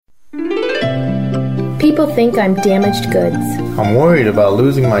people think I'm damaged goods. I'm worried about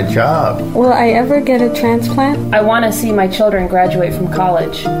losing my job. Will I ever get a transplant? I want to see my children graduate from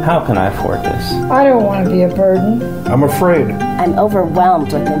college. How can I afford this? I don't want to be a burden. I'm afraid. I'm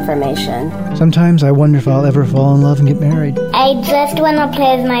overwhelmed with information. Sometimes I wonder if I'll ever fall in love and get married. I just want to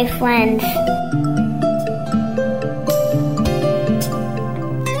play with my friends.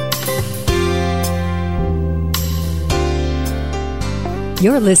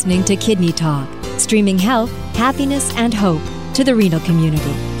 You're listening to Kidney Talk, streaming health, happiness, and hope to the renal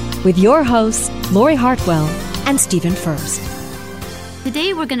community, with your hosts, Lori Hartwell and Stephen Furst.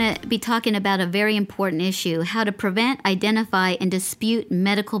 Today we're going to be talking about a very important issue, how to prevent, identify, and dispute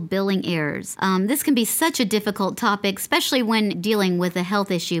medical billing errors. This can be such a difficult topic, especially when dealing with a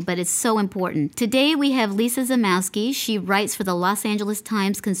health issue, but it's so important. Today we have Lisa Zamowski. She writes for the Los Angeles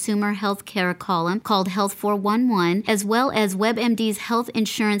Times Consumer Healthcare column called Health 411, as well as WebMD's Health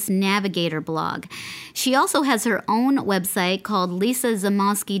Insurance Navigator blog. She also has her own website called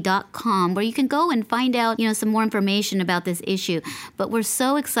lisazamowski.com, where you can go and find out, some more information about this issue. But we're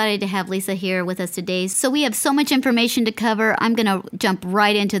so excited to have Lisa here with us today. So we have so much information to cover. I'm going to jump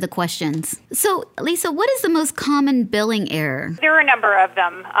right into the questions. So, Lisa, what is the most common billing error? There are a number of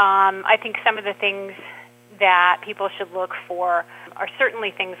them. I think some of the things that people should look for are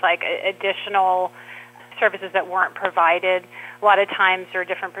certainly things like additional services that weren't provided. A lot of times there are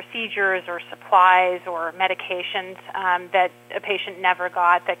different procedures or supplies or medications that a patient never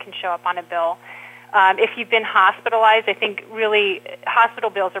got that can show up on a bill. If you've been hospitalized, I think really hospital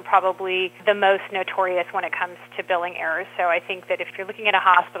bills are probably the most notorious when it comes to billing errors. So I think that if you're looking at a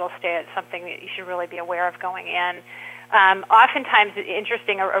hospital stay, it's something that you should really be aware of going in. Oftentimes,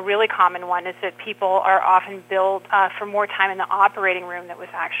 interesting, a really common one is that people are often billed for more time in the operating room that was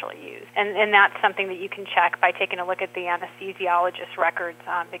actually used. And that's something that you can check by taking a look at the anesthesiologist's records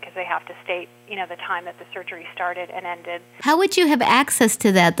because they have to state, the time that the surgery started and ended. How would you have access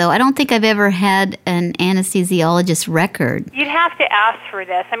to that, though? I don't think I've ever had an anesthesiologist record. You'd have to ask for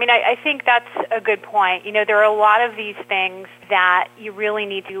this. I think that's a good point. There are a lot of these things that you really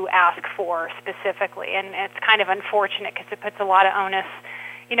need to ask for specifically, and it's kind of unfortunate because it puts a lot of onus,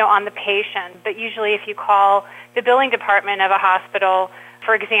 on the patient. But usually if you call the billing department of a hospital,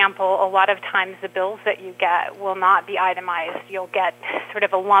 for example, a lot of times the bills that you get will not be itemized. You'll get sort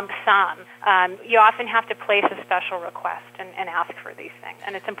of a lump sum. You often have to place a special request and ask for these things.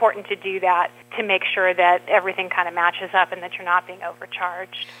 And it's important to do that to make sure that everything kind of matches up and that you're not being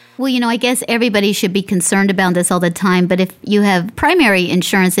overcharged. Well, I guess everybody should be concerned about this all the time. But if you have primary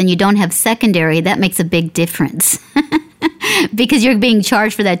insurance and you don't have secondary, that makes a big difference. Because you're being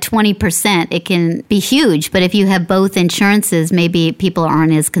charged for that 20%, it can be huge. But if you have both insurances, maybe people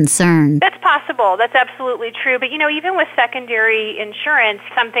aren't as concerned. That's possible. That's absolutely true. But, even with secondary insurance,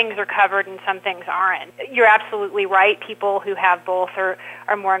 some things are covered and some things aren't. You're absolutely right. People who have both are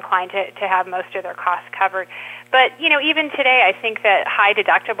more inclined to have most of their costs covered. But, even today, I think that high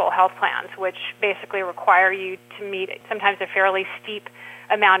deductible health plans, which basically require you to meet sometimes a fairly steep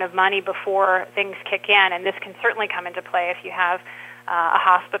amount of money before things kick in, and this can certainly come into play if you have a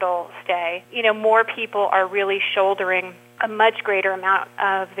hospital stay. More people are really shouldering a much greater amount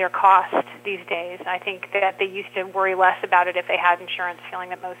of their cost these days. I think that they used to worry less about it if they had insurance,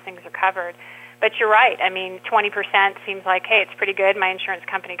 feeling that most things are covered. But you're right. 20% seems like, hey, it's pretty good. My insurance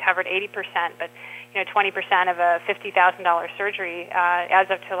company covered 80%, but 20% of a $50,000 surgery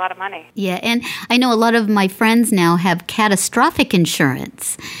adds up to a lot of money. Yeah, and I know a lot of my friends now have catastrophic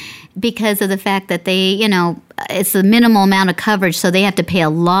insurance because of the fact that they, it's a minimal amount of coverage, so they have to pay a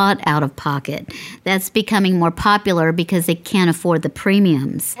lot out of pocket. That's becoming more popular because they can't afford the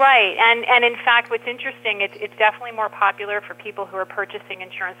premiums. Right, and in fact, what's interesting, it's definitely more popular for people who are purchasing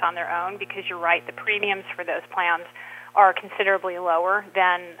insurance on their own because you're right, the premiums for those plans are considerably lower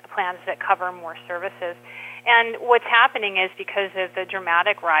than plans that cover more services. And what's happening is because of the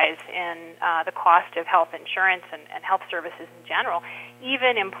dramatic rise in the cost of health insurance and health services in general,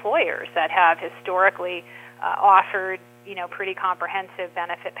 even employers that have historically offered, pretty comprehensive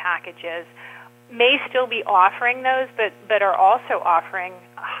benefit packages may still be offering those, but are also offering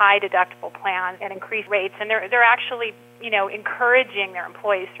high deductible plans at increased rates. And they're actually, encouraging their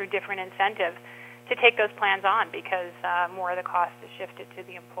employees through different incentives to take those plans on because more of the cost is shifted to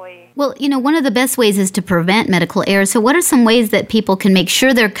the employee. Well, one of the best ways is to prevent medical errors. So what are some ways that people can make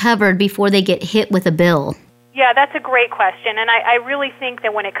sure they're covered before they get hit with a bill? Yeah, that's a great question. And I really think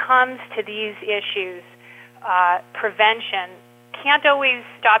that when it comes to these issues, prevention can't always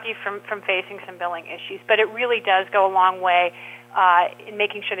stop you from facing some billing issues, but it really does go a long way in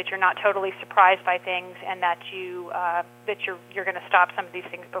making sure that you're not totally surprised by things, and that you're going to stop some of these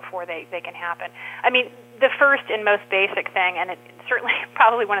things before they can happen. I mean, the first and most basic thing, and it's certainly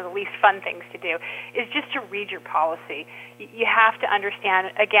probably one of the least fun things to do, is just to read your policy. You have to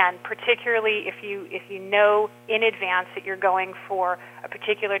understand, again, particularly if you know in advance that you're going for a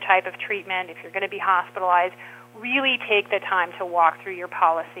particular type of treatment, if you're going to be hospitalized, really take the time to walk through your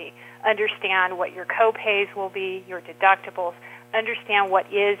policy. Understand what your co-pays will be, your deductibles, understand what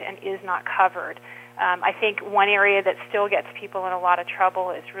is and is not covered. I think one area that still gets people in a lot of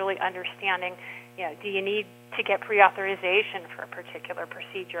trouble is really understanding, do you need to get pre-authorization for a particular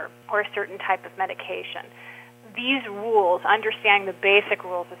procedure or a certain type of medication? These rules, understanding the basic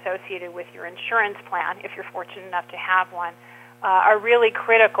rules associated with your insurance plan, if you're fortunate enough to have one, are really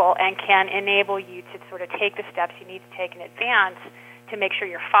critical and can enable you to sort of take the steps you need to take in advance to make sure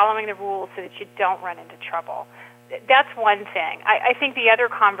you're following the rules so that you don't run into trouble. That's one thing. I think the other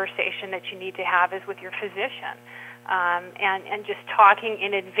conversation that you need to have is with your physician, and just talking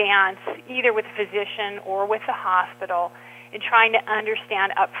in advance, either with a physician or with the hospital, and trying to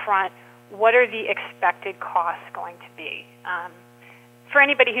understand up front what are the expected costs going to be. For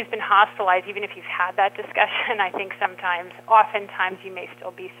anybody who's been hospitalized, even if you've had that discussion, I think oftentimes you may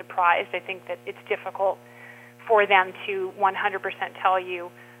still be surprised. I think that it's difficult for them to 100% tell you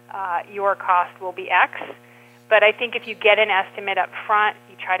your cost will be X. But I think if you get an estimate up front,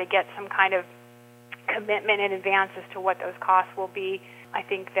 you try to get some kind of commitment in advance as to what those costs will be, I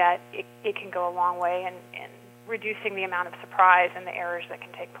think that it can go a long way in reducing the amount of surprise and the errors that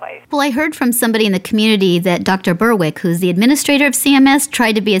can take place. Well, I heard from somebody in the community that Dr. Berwick, who's the administrator of CMS,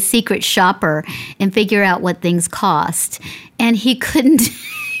 tried to be a secret shopper and figure out what things cost. And he couldn't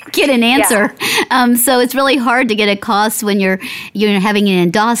get an answer. Yeah. So it's really hard to get a cost when you're having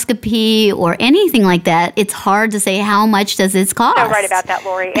an endoscopy or anything like that. It's hard to say how much does this cost. You're right about that,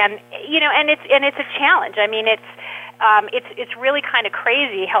 Lori. And it's a challenge. I mean, it's really kind of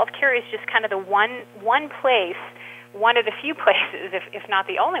crazy. Healthcare is just kind of the one place, one of the few places, if not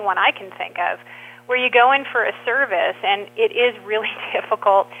the only one I can think of, where you go in for a service, and it is really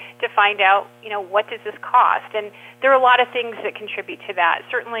difficult to find out, what does this cost? And there are a lot of things that contribute to that.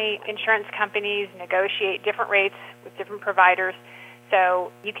 Certainly, insurance companies negotiate different rates with different providers,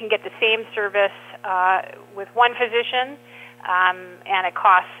 so you can get the same service with one physician, and it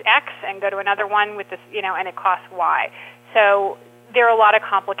costs X, and go to another one with this, and it costs Y. So there are a lot of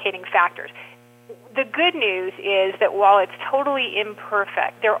complicating factors. The good news is that while it's totally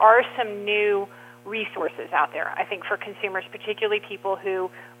imperfect, there are some new resources out there, I think, for consumers, particularly people who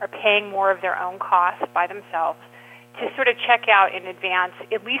are paying more of their own costs by themselves, to sort of check out in advance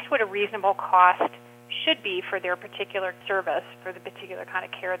at least what a reasonable cost should be for their particular service, for the particular kind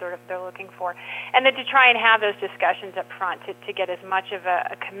of care they're looking for, and then to try and have those discussions up front to get as much of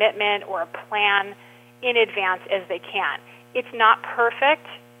a commitment or a plan in advance as they can. It's not perfect,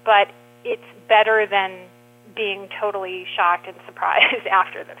 but it's better than being totally shocked and surprised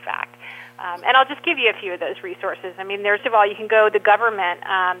after the fact. And I'll just give you a few of those resources. I mean, first of all, you can go to the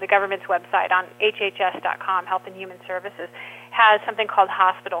government's website on HHS.com, Health and Human Services, has something called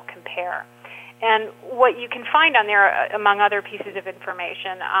Hospital Compare. And what you can find on there, among other pieces of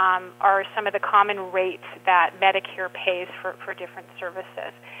information, are some of the common rates that Medicare pays for different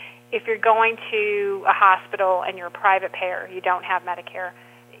services. If you're going to a hospital and you're a private payer, you don't have Medicare,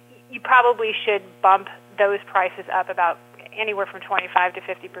 you probably should bump those prices up about anywhere from 25 to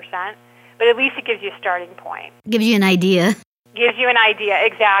 50%. But at least it gives you a starting point. Gives you an idea. Gives you an idea,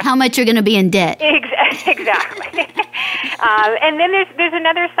 exactly. How much you're going to be in debt. Exactly. And then there's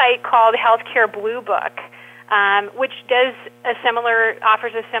another site called Healthcare Blue Book, which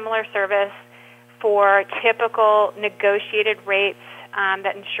offers a similar service for typical negotiated rates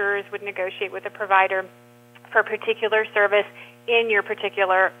that insurers would negotiate with a provider for a particular service in your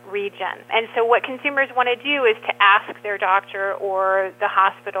particular region. And so what consumers want to do is to ask their doctor or the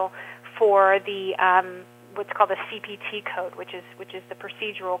hospital for the what's called a CPT code, which is the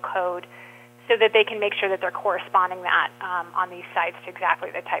procedural code, so that they can make sure that they're corresponding that on these sites to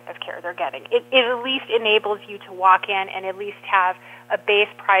exactly the type of care they're getting. It at least enables you to walk in and at least have a base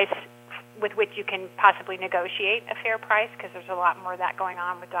price with which you can possibly negotiate a fair price, because there's a lot more of that going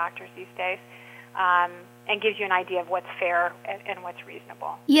on with doctors these days. and gives you an idea of what's fair and what's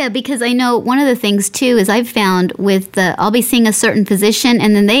reasonable. Yeah, because I know one of the things, too, is I've found with I'll be seeing a certain physician,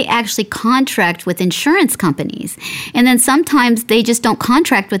 and then they actually contract with insurance companies. And then sometimes they just don't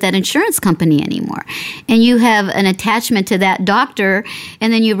contract with that insurance company anymore. And you have an attachment to that doctor,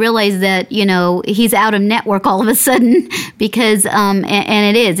 and then you realize that, he's out of network all of a sudden because, and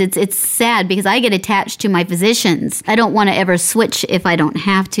it is. It's sad because I get attached to my physicians. I don't want to ever switch if I don't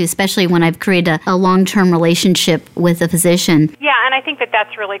have to, especially when I've created a long-term relationship with a physician. Yeah, and I think that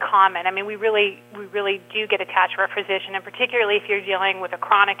that's really common. I mean, we really do get attached to our physician, and particularly if you're dealing with a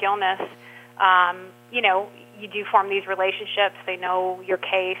chronic illness, you do form these relationships. They know your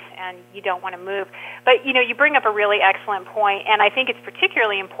case, and you don't want to move. But, you bring up a really excellent point, and I think it's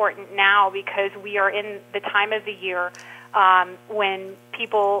particularly important now because we are in the time of the year when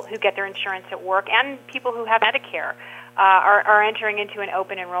people who get their insurance at work and people who have Medicare are entering into an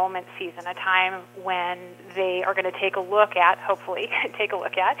open enrollment season, a time when they are going to hopefully take a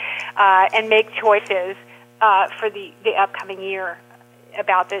look at, and make choices for the upcoming year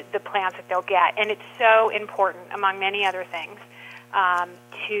about the plans that they'll get. And it's so important, among many other things,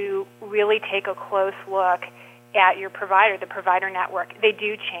 to really take a close look at your provider, the provider network. They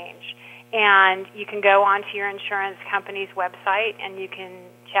do change. And you can go onto your insurance company's website and you can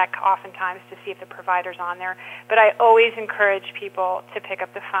check oftentimes to see if the provider's on there. But I always encourage people to pick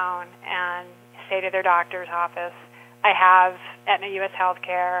up the phone and say to their doctor's office, I have Aetna U.S.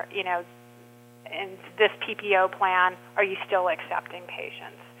 Healthcare, and this PPO plan, are you still accepting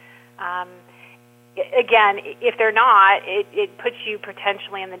patients? Again, if they're not, it puts you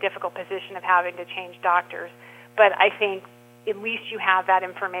potentially in the difficult position of having to change doctors. But I think at least you have that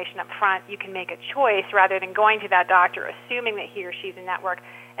information up front. You can make a choice rather than going to that doctor, assuming that he or she's in network,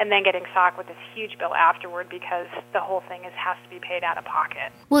 and then getting socked with this huge bill afterward because the whole thing has to be paid out of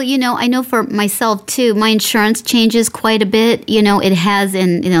pocket. Well, I know for myself, too, my insurance changes quite a bit. It has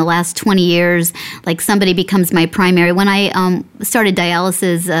in the last 20 years, like somebody becomes my primary. When I started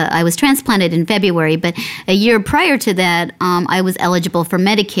dialysis, I was transplanted in February, but a year prior to that, I was eligible for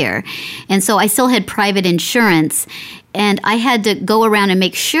Medicare. And so I still had private insurance. And I had to go around and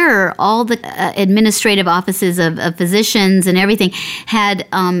make sure all the administrative offices of physicians and everything had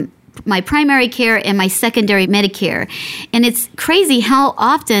my primary care and my secondary Medicare. And it's crazy how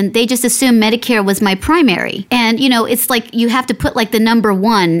often they just assume Medicare was my primary. And, it's like you have to put like the number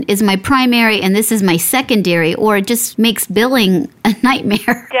 1 is my primary and this is my secondary, or it just makes billing a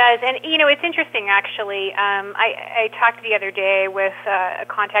nightmare. It does. And, it's interesting, actually. I talked the other day with a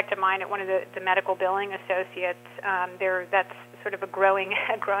contact of mine at one of the medical billing associates. That's sort of a growing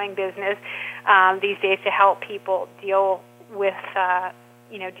business these days to help people deal with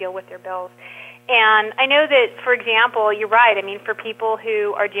their bills. And I know that, for example, you're right. I mean, for people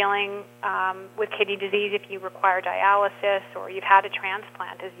who are dealing with kidney disease, if you require dialysis or you've had a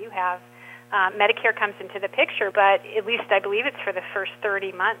transplant, as you have, Medicare comes into the picture, but at least I believe it's for the first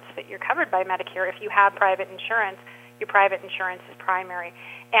 30 months that you're covered by Medicare. If you have private insurance, your private insurance is primary.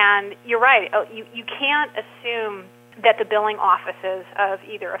 And you're right. You can't assume that the billing offices of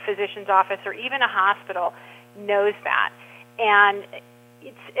either a physician's office or even a hospital knows that. And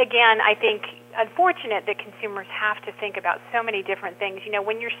it's, again, I think, unfortunate that consumers have to think about so many different things.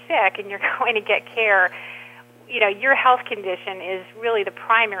 When you're sick and you're going to get care, your health condition is really the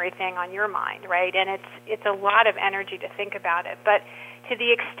primary thing on your mind, right? And it's a lot of energy to think about it. But to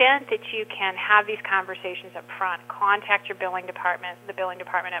the extent that you can have these conversations up front, contact your the billing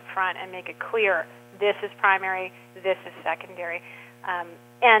department up front, and make it clear, this is primary, this is secondary.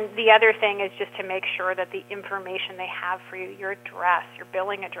 And the other thing is just to make sure that the information they have for you, your address, your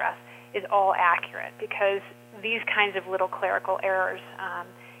billing address, is all accurate, because these kinds of little clerical errors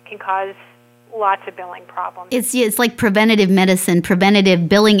can cause lots of billing problems. It's like preventative medicine, preventative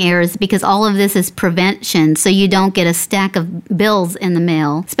billing errors, because all of this is prevention, so you don't get a stack of bills in the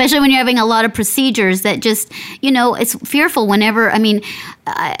mail, especially when you're having a lot of procedures that just, it's fearful whenever,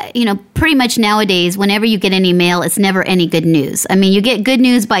 pretty much nowadays, whenever you get any mail, it's never any good news. I mean, you get good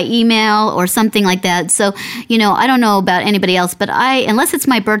news by email or something like that. So, I don't know about anybody else, but unless it's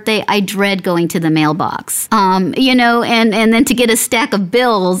my birthday, I dread going to the mailbox. And then to get a stack of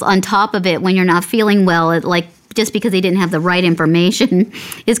bills on top of it when you're not feeling well, just because they didn't have the right information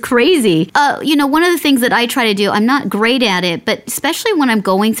is crazy. One of the things that I try to do, I'm not great at it, but especially when I'm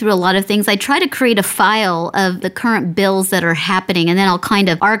going through a lot of things, I try to create a file of the current bills that are happening, and then I'll kind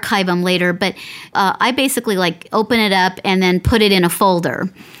of archive them later. But I basically open it up and then put it in a folder.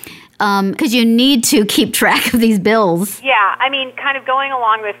 Because you need to keep track of these bills. Yeah, kind of going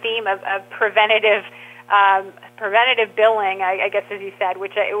along the theme of preventative preventative billing, I guess as you said,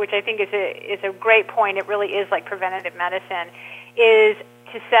 which I think is a great point. It really is like preventative medicine, is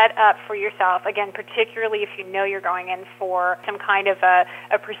to set up for yourself, again, particularly if you know you're going in for some kind of a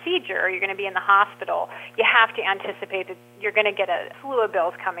procedure, or you're going to be in the hospital, you have to anticipate that you're going to get a slew of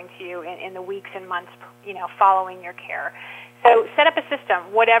bills coming to you in the weeks and months, following your care. So set up a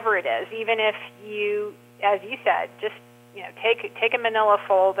system, whatever it is, even if you, as you said, just take a manila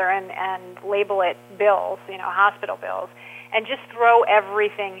folder and label it bills, hospital bills, and just throw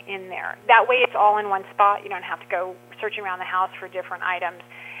everything in there. That way it's all in one spot. You don't have to go searching around the house for different items.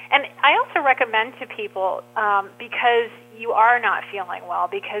 And I also recommend to people, because you are not feeling well,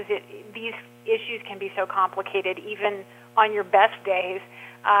 because these issues can be so complicated even on your best days,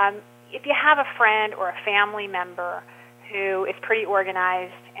 if you have a friend or a family member who is pretty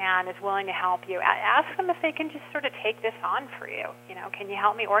organized and is willing to help you, ask them if they can just sort of take this on for you. Can you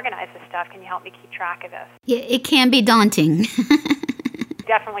help me organize this stuff? Can you help me keep track of this? Yeah, it can be daunting.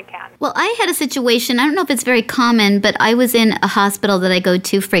 Definitely can. Well, I had a situation, I don't know if it's very common, but I was in a hospital that I go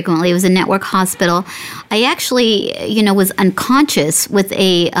to frequently. It was a network hospital. I actually, was unconscious with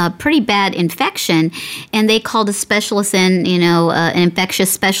a pretty bad infection, and they called a specialist in, an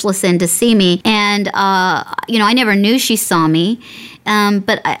infectious specialist in to see me. And, I never knew she saw me,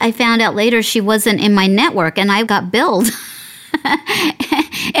 but I found out later she wasn't in my network, and I got billed.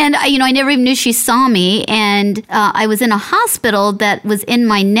 And, I never even knew she saw me, and I was in a hospital that was in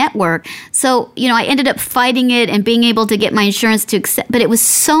my network. So, I ended up fighting it and being able to get my insurance to accept, but it was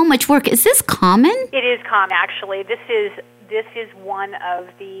so much work. Is this common? It is common, actually. This is one of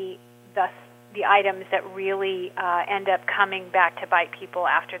the items that really end up coming back to bite people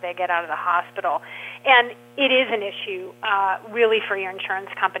after they get out of the hospital. And it is an issue really for your insurance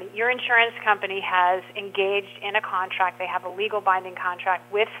company. Your insurance company has engaged in a contract. They have a legal binding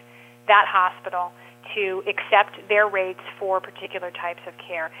contract with that hospital to accept their rates for particular types of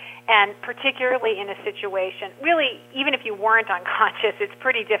care. And particularly in a situation, really, even if you weren't unconscious, it's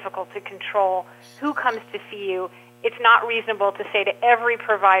pretty difficult to control who comes to see you. It's not reasonable to say to every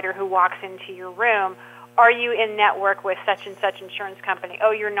provider who walks into your room, are you in network with such and such insurance company?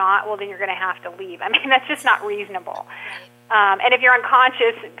 Oh, you're not? Well, then you're going to have to leave. I mean, that's just not reasonable. And if you're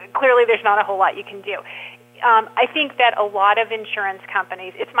unconscious, clearly there's not a whole lot you can do. I think that a lot of insurance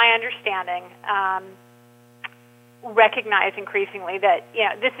companies, it's my understanding, recognize increasingly that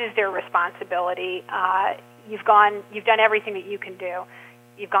this is their responsibility. You've done everything that you can do.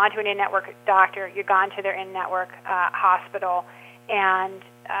 You've gone to an in-network doctor, you've gone to their in-network hospital, and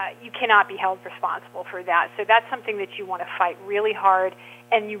you cannot be held responsible for that. So that's something that you want to fight really hard,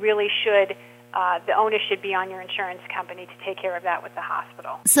 and you really should. The onus should be on your insurance company to take care of that with the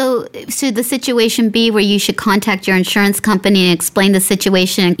hospital. So should the situation be where you should contact your insurance company and explain the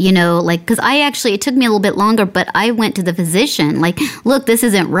situation, because it took me a little bit longer, but I went to the physician, look, this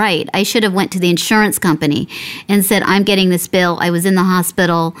isn't right. I should have went to the insurance company and said, I'm getting this bill. I was in the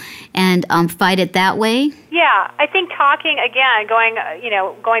hospital, and fight it that way? Yeah, I think talking, again,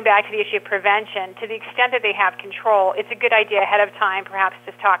 going back to the issue of prevention, to the extent that they have control, it's a good idea ahead of time, perhaps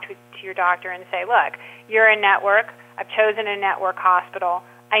just talk to your doctor and say, look, you're in network. I've chosen a network hospital.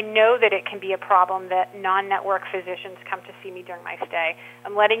 I know that it can be a problem that non-network physicians come to see me during my stay.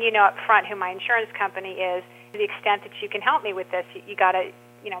 I'm letting you know up front who my insurance company is. To the extent that you can help me with this, you got to,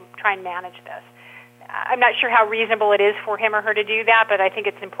 try and manage this. I'm not sure how reasonable it is for him or her to do that, but I think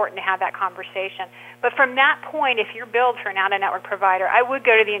it's important to have that conversation. But from that point, if you're billed for an out-of-network provider, I would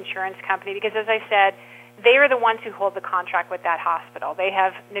go to the insurance company because, as I said, they are the ones who hold the contract with that hospital. They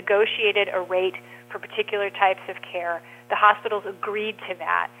have negotiated a rate for particular types of care. The hospitals agreed to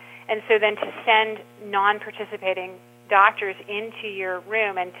that. And so then to send non-participating doctors into your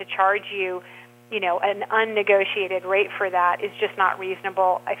room and to charge you, an unnegotiated rate for that is just not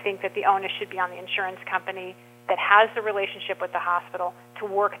reasonable. I think that the onus should be on the insurance company that has the relationship with the hospital to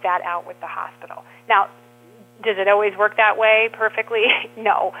work that out with the hospital. Now, does it always work that way perfectly?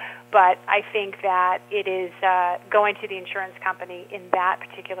 No. But I think that it is going to the insurance company in that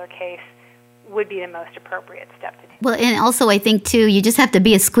particular case would be the most appropriate step to take. Well, and also I think, too, you just have to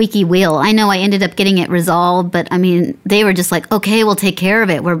be a squeaky wheel. I know I ended up getting it resolved, but, they were just like, okay, we'll take care of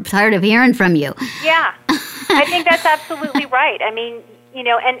it. We're tired of hearing from you. Yeah, I think that's absolutely right. And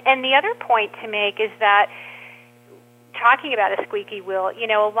the other point to make is that talking about a squeaky wheel,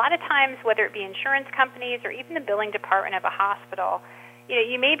 a lot of times, whether it be insurance companies or even the billing department of a hospital,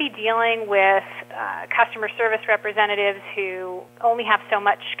 you may be dealing with customer service representatives who only have so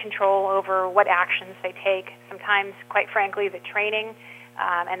much control over what actions they take. Sometimes, quite frankly, the training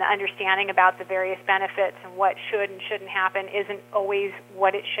and the understanding about the various benefits and what should and shouldn't happen isn't always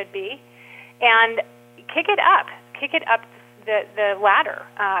what it should be. And kick it up the ladder.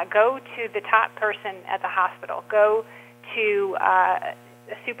 Go to the top person at the hospital. Go to a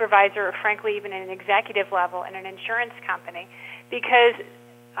supervisor, or frankly even an executive level in an insurance company, because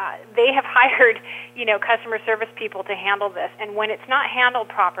they have hired, customer service people to handle this. And when it's not handled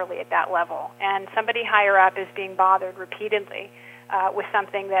properly at that level, and somebody higher up is being bothered repeatedly with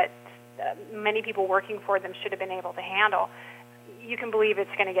something that many people working for them should have been able to handle, you can believe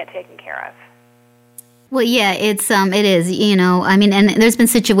it's going to get taken care of. Well, yeah, it is, and there's been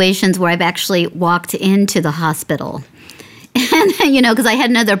situations where I've actually walked into the hospital and, because I had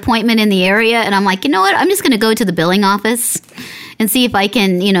another appointment in the area, and I'm like, you know what, I'm just going to go to the billing office and see if I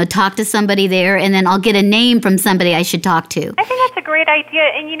can, talk to somebody there, and then I'll get a name from somebody I should talk to. I think that's a great idea,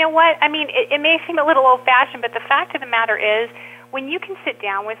 and you know what, it may seem a little old-fashioned, but the fact of the matter is, when you can sit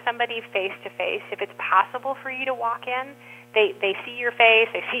down with somebody face-to-face, if it's possible for you to walk in, they see your face,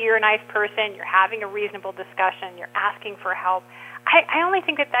 they see you're a nice person, you're having a reasonable discussion, you're asking for help. I only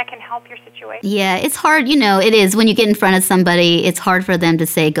think that can help your situation. Yeah, it's hard, it is. When you get in front of somebody, it's hard for them to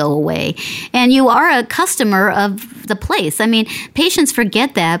say, go away. And you are a customer of the place. Patients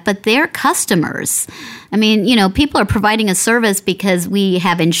forget that, but they're customers. People are providing a service because we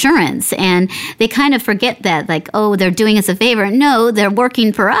have insurance, and they kind of forget that, like, oh, they're doing us a favor. No, they're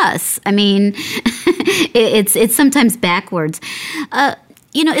working for us. It's sometimes backwards.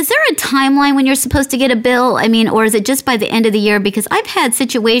 Is there a timeline when you're supposed to get a bill? Or is it just by the end of the year? Because I've had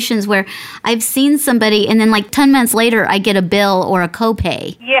situations where I've seen somebody, and then like 10 months later, I get a bill or a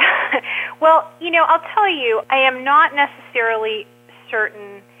copay. Yeah. Well, I'll tell you, I am not necessarily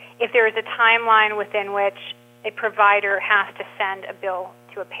certain if there is a timeline within which a provider has to send a bill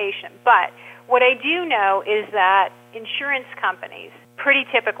to a patient. But what I do know is that insurance companies, pretty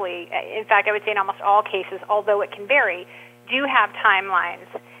typically, in fact, I would say in almost all cases, although it can vary, do have timelines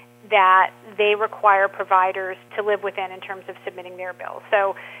that they require providers to live within in terms of submitting their bills.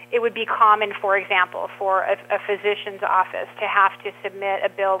 So it would be common, for example, for a physician's office to have to submit a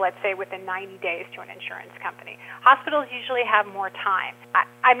bill, let's say, within 90 days to an insurance company. Hospitals usually have more time.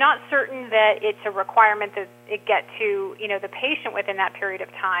 I'm not certain that it's a requirement that it get to, the patient within that period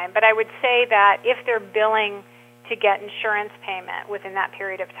of time, but I would say that if they're billing to get insurance payment within that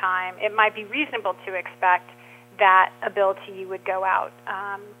period of time, it might be reasonable to expect that a bill to you would go out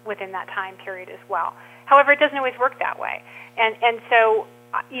within that time period as well. However, it doesn't always work that way. And so,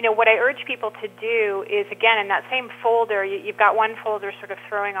 what I urge people to do is, again, in that same folder, you've got one folder sort of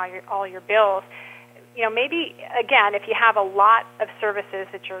throwing all your bills. Maybe, again, if you have a lot of services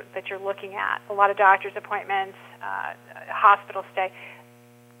that you're looking at, a lot of doctor's appointments, hospital stay,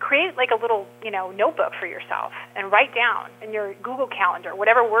 create like a little, notebook for yourself and write down in your Google Calendar,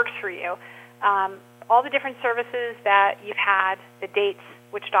 whatever works for you, all the different services that you've had, the dates,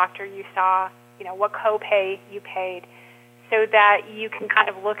 which doctor you saw, what copay you paid, so that you can kind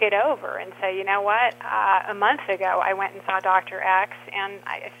of look it over and say, you know what, a month ago I went and saw Dr. X, and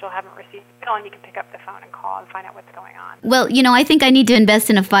I still haven't received the bill, and you can pick up the phone and call and find out what's going on. Well, I think I need to invest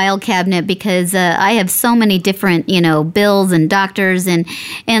in a file cabinet because I have so many different, bills and doctors, and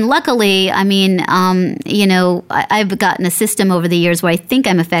luckily, I've gotten a system over the years where I think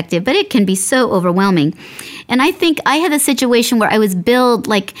I'm effective, but it can be so overwhelming. And I think I had a situation where I was billed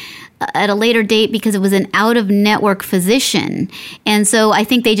at a later date because it was an out-of-network physician. And so I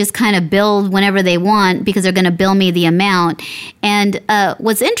think they just kind of bill whenever they want because they're going to bill me the amount. And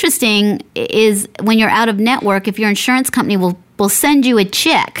what's interesting is when you're out-of-network, if your insurance company will send you a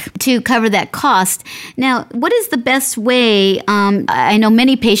check to cover that cost. Now, what is the best way? I know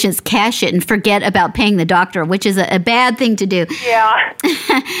many patients cash it and forget about paying the doctor, which is a bad thing to do. Yeah.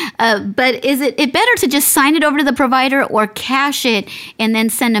 But is it better to just sign it over to the provider or cash it and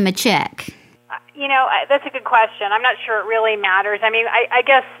then send them a check? That's a good question. I'm not sure it really matters. I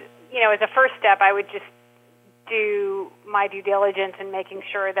guess, as a first step, I would just do my due diligence in making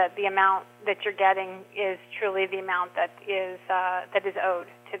sure that the amount that you're getting is truly the amount that is owed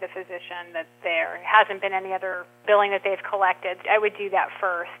to the physician, that there hasn't been any other billing that they've collected. I would do that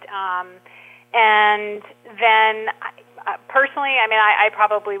first. And then personally, I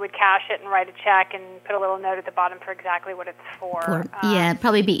probably would cash it and write a check and put a little note at the bottom for exactly what it's for. It'd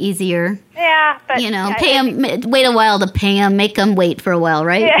probably be easier. Yeah, but pay them. Wait a while to pay them. Make them wait for a while,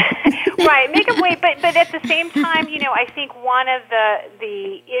 right? Yeah, right. Make them wait, but at the same time, I think one of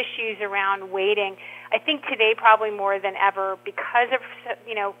the issues around waiting, I think today probably more than ever, because of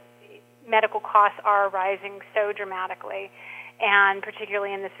medical costs are rising so dramatically. And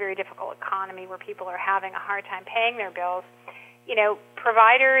particularly in this very difficult economy where people are having a hard time paying their bills,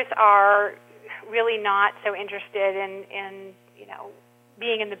 providers are really not so interested in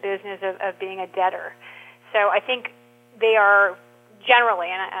being in the business of being a debtor. So I think they are generally,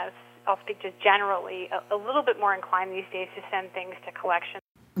 and as I'll speak just generally, a little bit more inclined these days to send things to collection.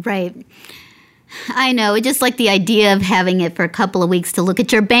 Right. I know. It's just like the idea of having it for a couple of weeks to look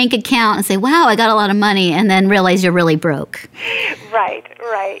at your bank account and say, wow, I got a lot of money, and then realize you're really broke. Right.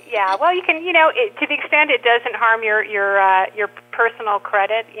 Yeah. Well, you can, to the extent it doesn't harm your personal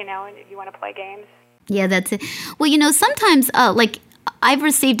credit, and if you want to play games. Yeah, that's it. Well, sometimes, I've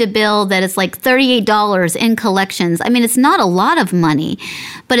received a bill that is like $38 in collections. I mean, it's not a lot of money,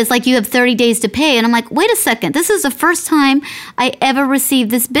 but it's like you have 30 days to pay. And I'm like, wait a second, this is the first time I ever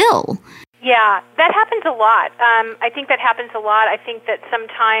received this bill. Yeah, that happens a lot. I think that happens a lot. I think that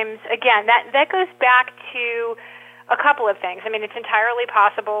sometimes, again, that goes back to a couple of things. I mean, it's entirely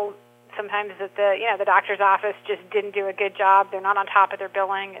possible sometimes that the doctor's office just didn't do a good job. They're not on top of their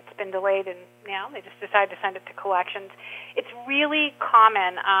billing. It's been delayed, and they just decide to send it to collections. It's really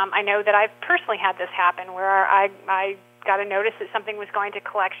common. I know that I've personally had this happen where I got a notice that something was going to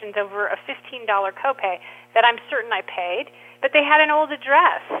collections over a $15 copay that I'm certain I paid, but they had an old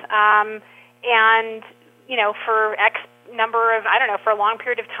address. And, for X number of, for a long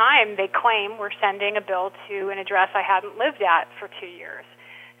period of time, they claim we're sending a bill to an address I hadn't lived at for 2 years.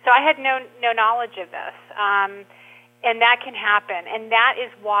 So I had no knowledge of this. And that can happen. And that is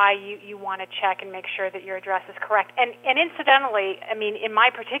why you want to check and make sure that your address is correct. And incidentally, I mean, in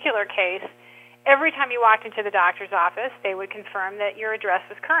my particular case, every time you walked into the doctor's office, they would confirm that your address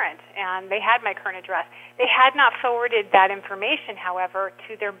was current, and they had my current address. They had not forwarded that information, however,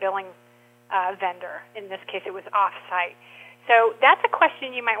 to their billing vendor. In this case, it was off-site. So that's a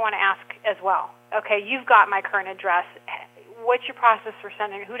question you might want to ask as well. Okay, you've got my current address. What's your process for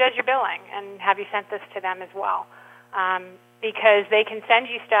sending? Who does your billing? And have you sent this to them as well? Because they can send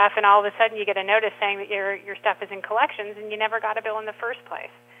you stuff, and all of a sudden you get a notice saying that your stuff is in collections, and you never got a bill in the first place.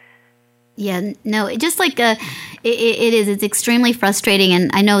 Yeah, no, just like it's extremely frustrating.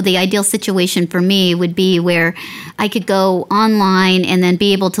 And I know the ideal situation for me would be where I could go online and then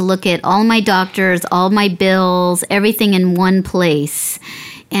be able to look at all my doctors, all my bills, everything in one place.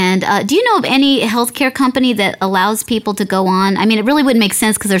 And do you know of any healthcare company that allows people to go on? I mean, it really wouldn't make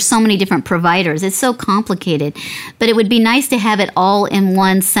sense because there's so many different providers. It's so complicated. But it would be nice to have it all in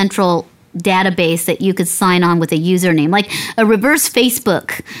one central database that you could sign on with a username, like a reverse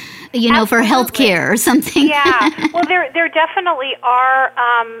Facebook, Absolutely. For healthcare or something. Yeah. Well, there definitely are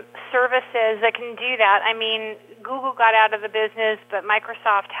services that can do that. I mean, Google got out of the business, but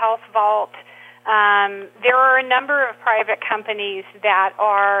Microsoft Health Vault. There are a number of private companies that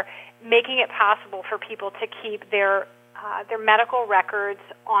are making it possible for people to keep their medical records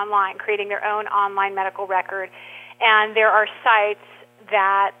online, creating their own online medical record. And there are sites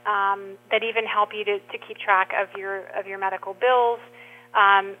that even help you to keep track of your medical bills.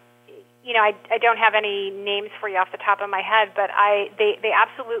 I don't have any names for you off the top of my head, but they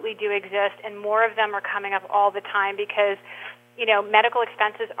absolutely do exist, and more of them are coming up all the time because medical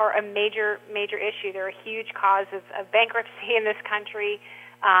expenses are a major issue. They're a huge cause of bankruptcy in this country,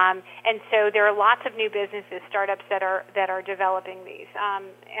 and so there are lots of new businesses, startups that are developing these.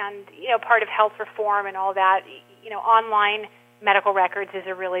 And part of health reform and all that, online medical records is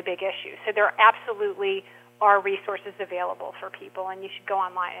a really big issue. So there absolutely are resources available for people, and you should go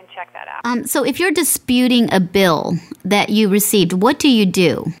online and check that out. So if you're disputing a bill that you received, what do you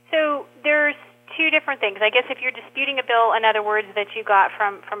do? So there's two different things. I guess if you're disputing a bill, in other words, that you got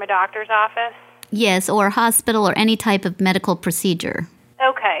from a doctor's office? Yes, or a hospital or any type of medical procedure.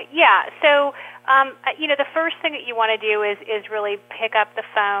 Okay, yeah. So, the first thing that you want to do is really pick up the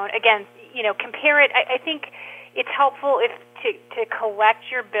phone. Again, compare it. I think it's helpful to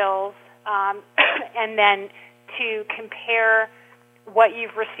collect your bills and then to compare what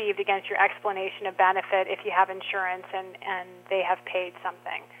you've received against your explanation of benefit if you have insurance and they have paid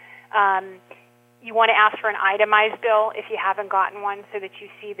something. You want to ask for an itemized bill if you haven't gotten one so that you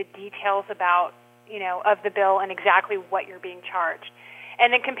see the details about, of the bill and exactly what you're being charged.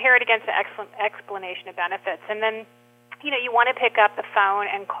 And then compare it against the explanation of benefits. And then, you want to pick up the phone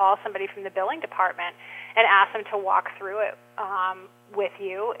and call somebody from the billing department and ask them to walk through it with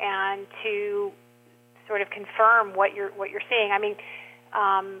you and to sort of confirm what you're seeing. I mean,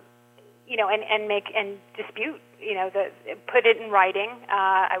 and dispute. Put it in writing.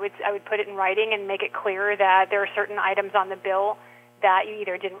 I would put it in writing and make it clear that there are certain items on the bill that you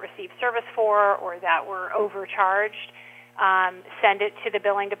either didn't receive service for or that were overcharged. Send it to the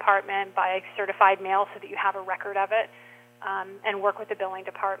billing department by certified mail so that you have a record of it. and work with the billing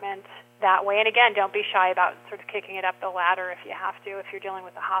department that way. And again, don't be shy about sort of kicking it up the ladder if you have to, if you're dealing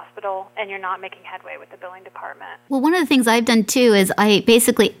with a hospital and you're not making headway with the billing department. Well, one of the things I've done too is I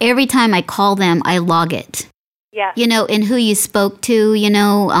basically, every time I call them, I log it. Yes. And who you spoke to,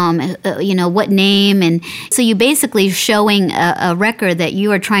 what name. And so you basically showing a record that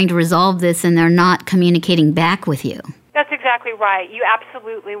you are trying to resolve this and they're not communicating back with you. That's exactly right. You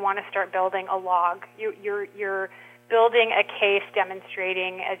absolutely want to start building a log. You're building a case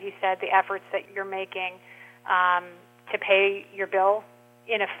demonstrating, as you said, the efforts that you're making to pay your bill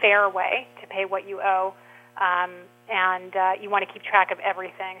in a fair way, to pay what you owe. And you want to keep track of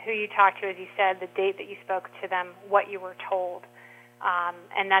everything, who you talked to, as you said, the date that you spoke to them, what you were told.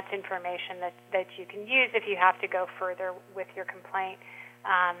 And that's information that you can use if you have to go further with your complaint.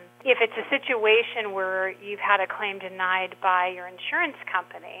 If it's a situation where you've had a claim denied by your insurance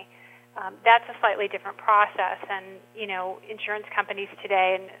company, that's a slightly different process. And, insurance companies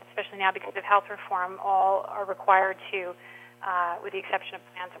today, and especially now because of health reform, all are required to, with the exception of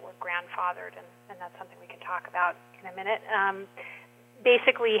plans that were grandfathered, and that's something we can talk about in a minute,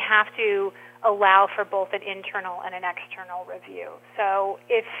 basically have to allow for both an internal and an external review. So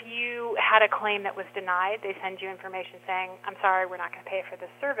if you had a claim that was denied, they send you information saying, I'm sorry, we're not going to pay for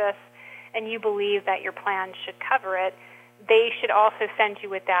this service, and you believe that your plan should cover it, they should also send you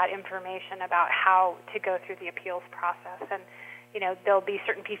with that information about how to go through the appeals process. And, there'll be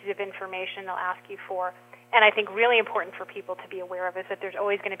certain pieces of information they'll ask you for. And I think really important for people to be aware of is that there's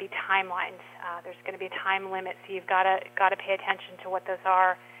always going to be timelines. There's going to be a time limit, so you've got to pay attention to what those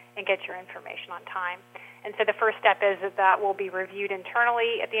are and get your information on time. And so the first step is that will be reviewed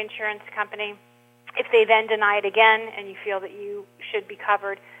internally at the insurance company. If they then deny it again and you feel that you should be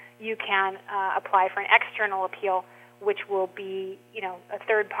covered, you can apply for an external appeal, which will be, a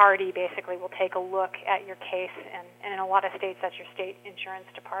third party basically will take a look at your case, and in a lot of states that's your state insurance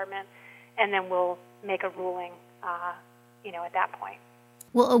department, and then we'll make a ruling, at that point.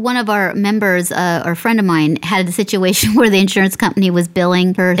 Well, one of our members, or a friend of mine, had a situation where the insurance company was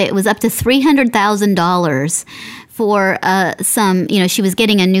billing her. It was up to $300,000 for she was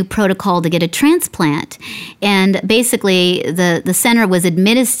getting a new protocol to get a transplant. And basically, the center was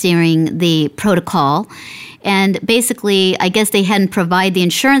administering the protocol. And basically, I guess they hadn't provided the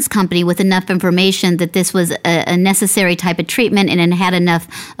insurance company with enough information that this was a necessary type of treatment and it had enough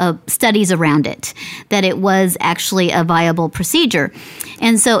studies around it, that it was actually a viable procedure.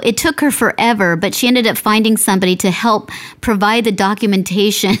 And so it took her forever, but she ended up finding somebody to help provide the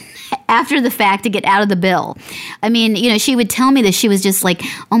documentation after the fact to get out of the bill. I mean, she would tell me that she was just like,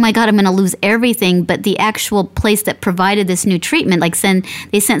 oh my God, I'm going to lose everything. But the actual place that provided this new treatment,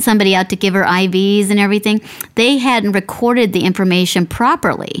 they sent somebody out to give her IVs and everything. They hadn't recorded the information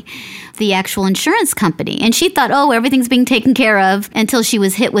properly, the actual insurance company. And she thought, everything's being taken care of, until she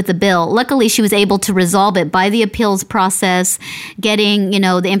was hit with the bill. Luckily, she was able to resolve it by the appeals process, getting,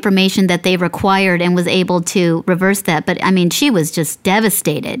 the information that they required, and was able to reverse that. But, she was just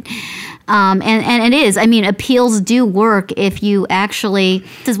devastated. And it is. Appeals do work if you actually,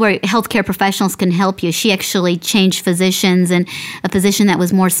 this is where healthcare professionals can help you. She actually changed physicians, and a physician that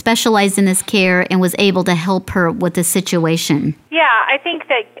was more specialized in this care and was able to help her with the situation. Yeah, I think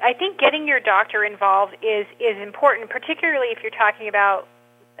getting your doctor involved is important, particularly if you're talking about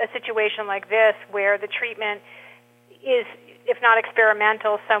a situation like this where the treatment is, if not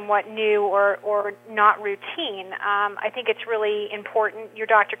experimental, somewhat new or not routine. I think it's really important. Your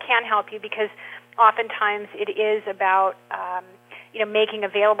doctor can help you because oftentimes it is about making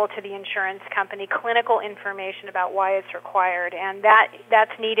available to the insurance company clinical information about why it's required, and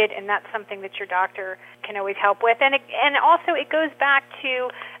that's needed, and that's something that your doctor can always help with. And also it goes back to,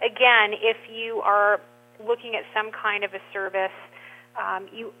 again, if you are looking at some kind of a service,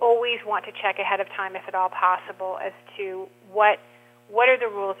 you always want to check ahead of time, if at all possible, as to what are the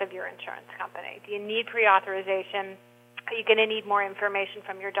rules of your insurance company. Do you need pre-authorization? Are you going to need more information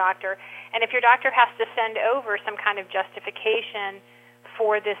from your doctor? And if your doctor has to send over some kind of justification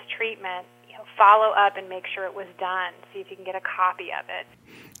for this treatment, follow up and make sure it was done. See if you can get a copy of it.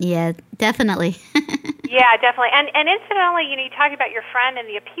 Yeah, definitely. Yeah, definitely. And incidentally, you talk about your friend and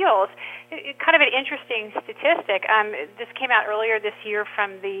the appeals. Kind of an interesting statistic. This came out earlier this year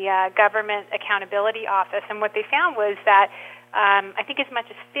from the Government Accountability Office, and what they found was that I think as much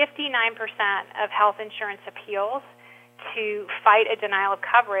as 59% of health insurance appeals to fight a denial of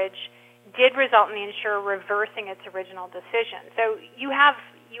coverage did result in the insurer reversing its original decision. So you have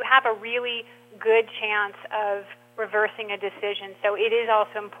a really good chance of reversing a decision. So it is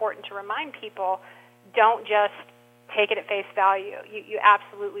also important to remind people, don't just take it at face value. You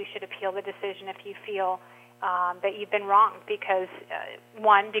absolutely should appeal the decision if you feel that you've been wronged because,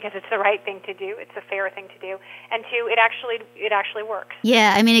 one, because it's the right thing to do, it's a fair thing to do, and two, it actually works.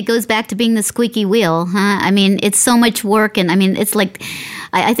 Yeah, I mean, it goes back to being the squeaky wheel, huh? I mean, it's so much work, and I mean, it's like,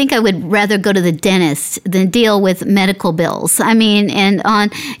 I think I would rather go to the dentist than deal with medical bills. I mean, and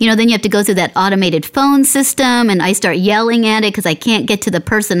then you have to go through that automated phone system, and I start yelling at it because I can't get to the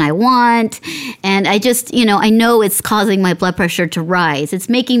person I want, and I just, I know it's causing my blood pressure to rise. It's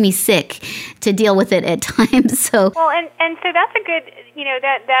making me sick to deal with it at times. So well, and so that's a good,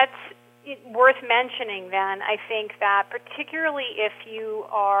 that's worth mentioning. Then I think that particularly if you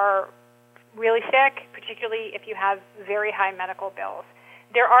are really sick, particularly if you have very high medical bills,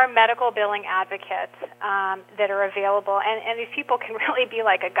 there are medical billing advocates that are available, and these people can really be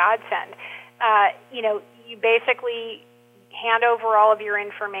like a godsend. You basically hand over all of your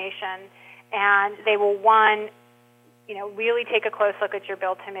information, and they will really take a close look at your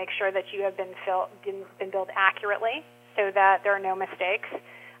bill to make sure that you have been billed accurately so that there are no mistakes.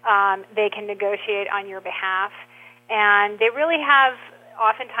 They can negotiate on your behalf, and they really have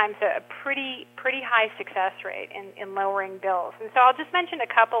oftentimes a pretty high success rate in lowering bills. And so I'll just mention a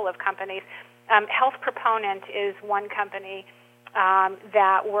couple of companies. Health Proponent is one company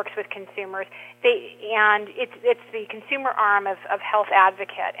that works with consumers. And it's the consumer arm of Health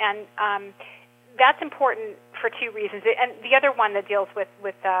Advocate, and that's important for two reasons. And the other one that deals with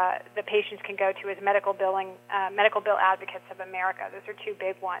the patients can go to is Medical Bill Advocates of America. Those are two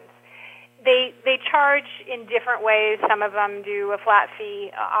big ones. They charge in different ways. Some of them do a flat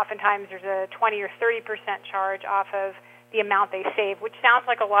fee. Oftentimes there's a 20 or 30% charge off of the amount they save, which sounds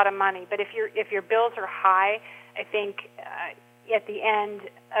like a lot of money. But if your bills are high, I think at the end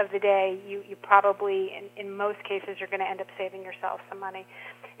of the day, you probably, in most cases, you're going to end up saving yourself some money.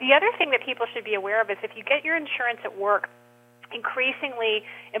 The other thing that people should be aware of is if you get your insurance at work, increasingly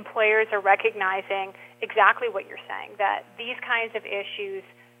employers are recognizing exactly what you're saying, that these kinds of issues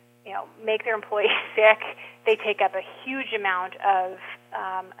make their employees sick. They take up a huge amount of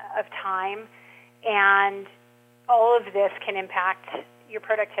time, and all of this can impact your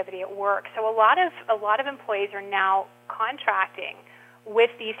productivity at work. So a lot of employees are now contracting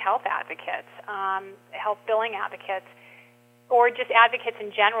with these health advocates, health billing advocates, or just advocates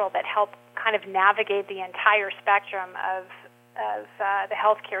in general that help kind of navigate the entire spectrum of the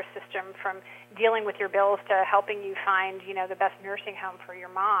healthcare system, from dealing with your bills to helping you find the best nursing home for your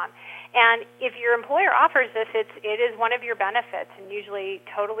mom. And if your employer offers this, it is one of your benefits, and usually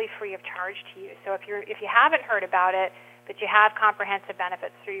totally free of charge to you. So if you haven't heard about it, but you have comprehensive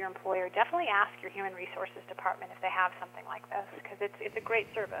benefits through your employer, definitely ask your Human Resources Department if they have something like this, because it's a great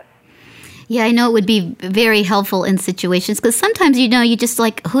service. Yeah, I know it would be very helpful in situations, because sometimes, you just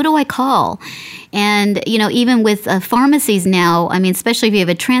like, who do I call? And, even with pharmacies now, I mean, especially if you have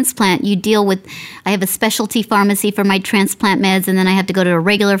a transplant, I have a specialty pharmacy for my transplant meds, and then I have to go to a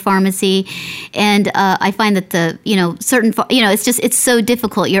regular pharmacy. And I find that it's so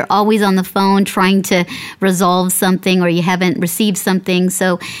difficult. You're always on the phone trying to resolve something, or you haven't received something.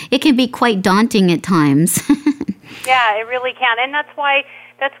 So it can be quite daunting at times. Yeah, it really can. And that's why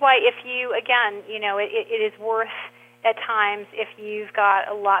if you, again, it is worth at times, if you've got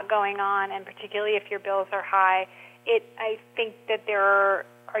a lot going on, and particularly if your bills are high, I think that there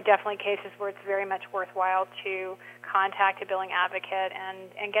are definitely cases where it's very much worthwhile to contact a billing advocate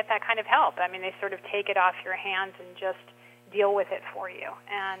and get that kind of help. I mean, they sort of take it off your hands and just deal with it for you.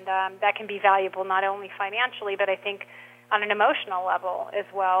 And that can be valuable not only financially, but I think on an emotional level as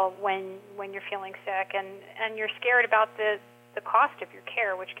well when you're feeling sick and you're scared about the cost of your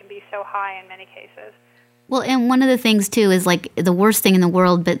care, which can be so high in many cases. Well, and one of the things, too, is like the worst thing in the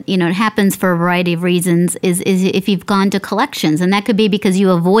world, but, it happens for a variety of reasons, is if you've gone to collections. And that could be because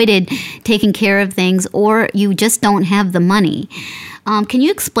you avoided taking care of things, or you just don't have the money. Can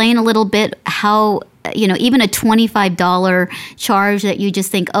you explain a little bit how, even a $25 charge that you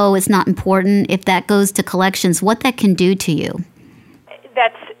just think, oh, it's not important, if that goes to collections, what that can do to you?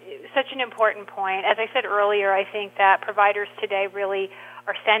 That's such an important point. As I said earlier, I think that providers today really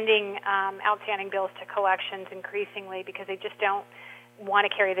are sending outstanding bills to collections increasingly because they just don't want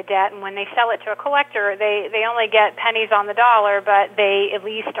to carry the debt. And when they sell it to a collector, they only get pennies on the dollar, but they at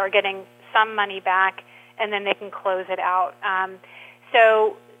least are getting some money back, and then they can close it out.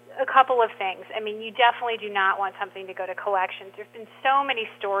 So a couple of things. I mean, you definitely do not want something to go to collections. There's been so many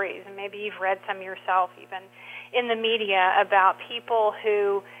stories, and maybe you've read some yourself even in the media, about people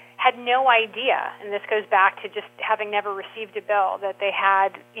who had no idea, and this goes back to just having never received a bill, that they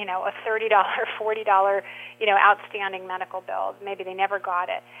had, a $30, $40, outstanding medical bill. Maybe they never got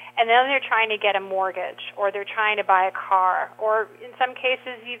it. And then they're trying to get a mortgage, or they're trying to buy a car, or in some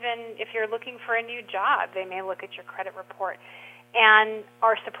cases, even if you're looking for a new job, they may look at your credit report and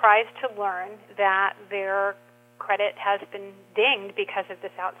are surprised to learn that their credit has been dinged because of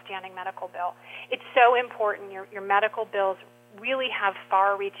this outstanding medical bill. It's so important. Your medical bills really have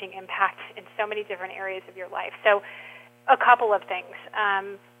far-reaching impacts in so many different areas of your life. So a couple of things.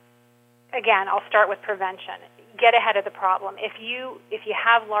 Again, I'll start with prevention. Get ahead of the problem. If you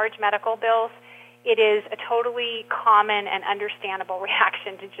have large medical bills, it is a totally common and understandable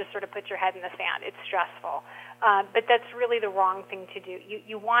reaction to just sort of put your head in the sand. It's stressful. But that's really the wrong thing to do.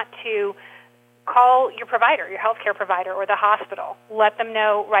 You want to call your provider, your healthcare provider, or the hospital. Let them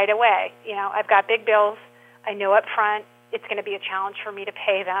know right away. I've got big bills. I know up front it's going to be a challenge for me to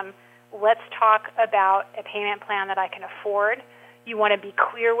pay them. Let's talk about a payment plan that I can afford. You want to be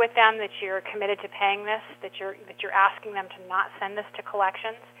clear with them that you're committed to paying this, that you're asking them to not send this to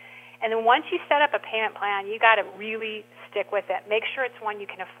collections. And then once you set up a payment plan, you got to really stick with it. Make sure it's one you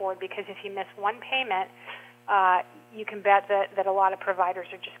can afford, because if you miss one payment, you can bet that a lot of providers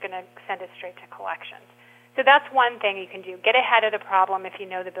are just going to send it straight to collections. So that's one thing you can do. Get ahead of the problem if you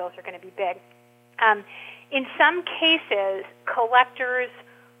know the bills are going to be big. In some cases, collectors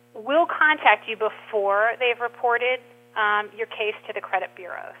will contact you before they've reported your case to the credit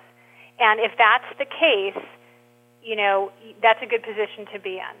bureaus. And if that's the case, that's a good position to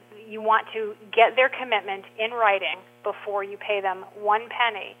be in. You want to get their commitment in writing before you pay them one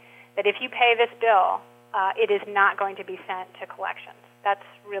penny, that if you pay this bill, it is not going to be sent to collections. That's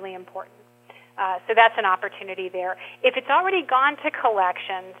really important. So that's an opportunity there. If it's already gone to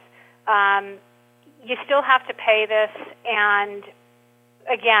collections, you still have to pay this, and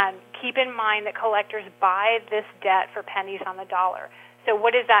again, keep in mind that collectors buy this debt for pennies on the dollar. So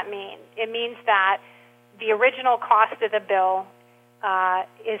what does that mean? It means that the original cost of the bill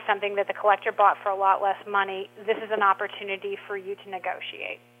is something that the collector bought for a lot less money. This is an opportunity for you to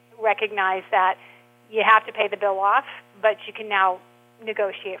negotiate. Recognize that you have to pay the bill off, but you can now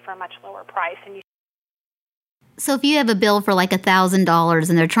negotiate for a much lower price. And So if you have a bill for like $1,000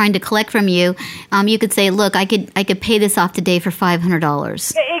 and they're trying to collect from you, you could say, "Look, I could pay this off today for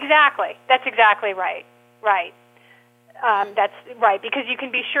 $500." Exactly. That's exactly right. Right. That's right, because you can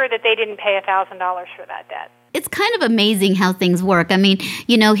be sure that they didn't pay $1,000 for that debt. It's kind of amazing how things work. I mean,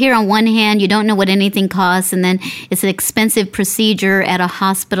 here on one hand, you don't know what anything costs, and then it's an expensive procedure at a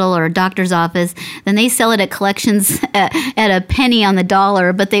hospital or a doctor's office. Then they sell it at collections at a penny on the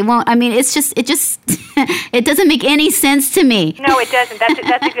dollar, but they won't. I mean, it just it doesn't make any sense to me. No, it doesn't. That's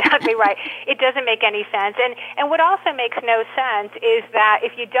exactly right. It doesn't make any sense. And what also makes no sense is that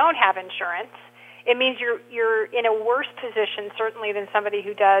if you don't have insurance, it means you're in a worse position, certainly, than somebody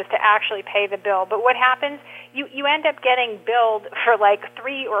who does, to actually pay the bill. But what happens, you end up getting billed for like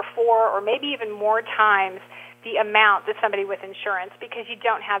 3 or 4 or maybe even more times the amount that somebody with insurance, because you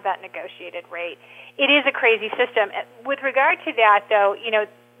don't have that negotiated rate. It is a crazy system. With regard to that, though,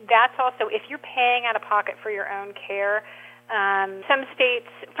 that's also, if you're paying out of pocket for your own care, some states,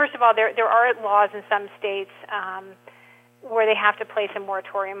 first of all, there are laws in some states where they have to place a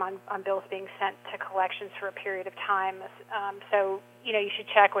moratorium on bills being sent to collections for a period of time. So, you should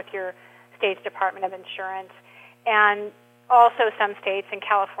check with your state's Department of Insurance. And also some states, and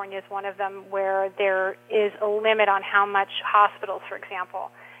California is one of them, where there is a limit on how much hospitals, for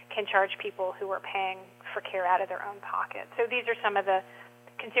example, can charge people who are paying for care out of their own pocket. So these are some of the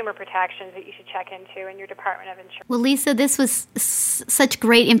consumer protections that you should check into in your Department of Insurance. Well, Lisa, this was such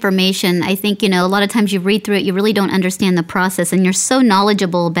great information. I think, a lot of times you read through it, you really don't understand the process, and you're so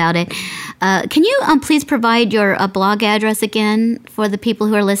knowledgeable about it. Can you please provide your blog address again for the people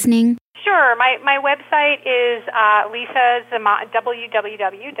who are listening? Sure. My website is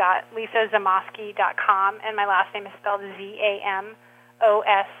www.lisazamosky.com, and my last name is spelled Zamosky.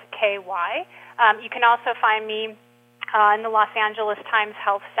 You can also find me in the Los Angeles Times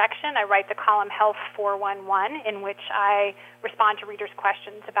Health section. I write the column Health 411, in which I respond to readers'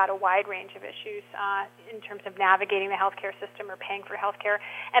 questions about a wide range of issues in terms of navigating the healthcare system or paying for healthcare.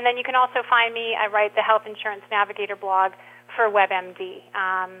 And then you can also find me, I write the Health Insurance Navigator blog for WebMD.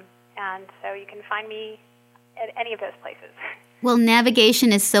 And so you can find me at any of those places. Well,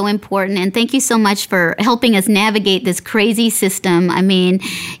 navigation is so important, and thank you so much for helping us navigate this crazy system. I mean,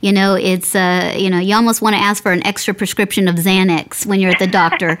 it's, you almost want to ask for an extra prescription of Xanax when you're at the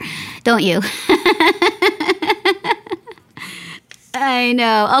doctor, don't you? I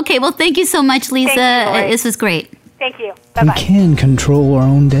know. Okay, well, thank you so much, Lisa. This was great. Thank you. Bye-bye. We can control our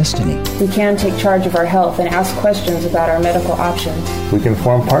own destiny. We can take charge of our health and ask questions about our medical options. We can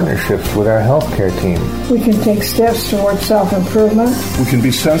form partnerships with our healthcare team. We can take steps toward self-improvement. We can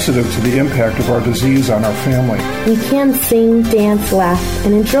be sensitive to the impact of our disease on our family. We can sing, dance, laugh,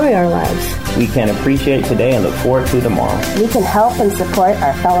 and enjoy our lives. We can appreciate today and look forward to tomorrow. We can help and support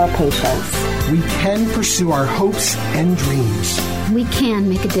our fellow patients. We can pursue our hopes and dreams. We can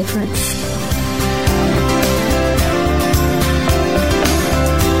make a difference.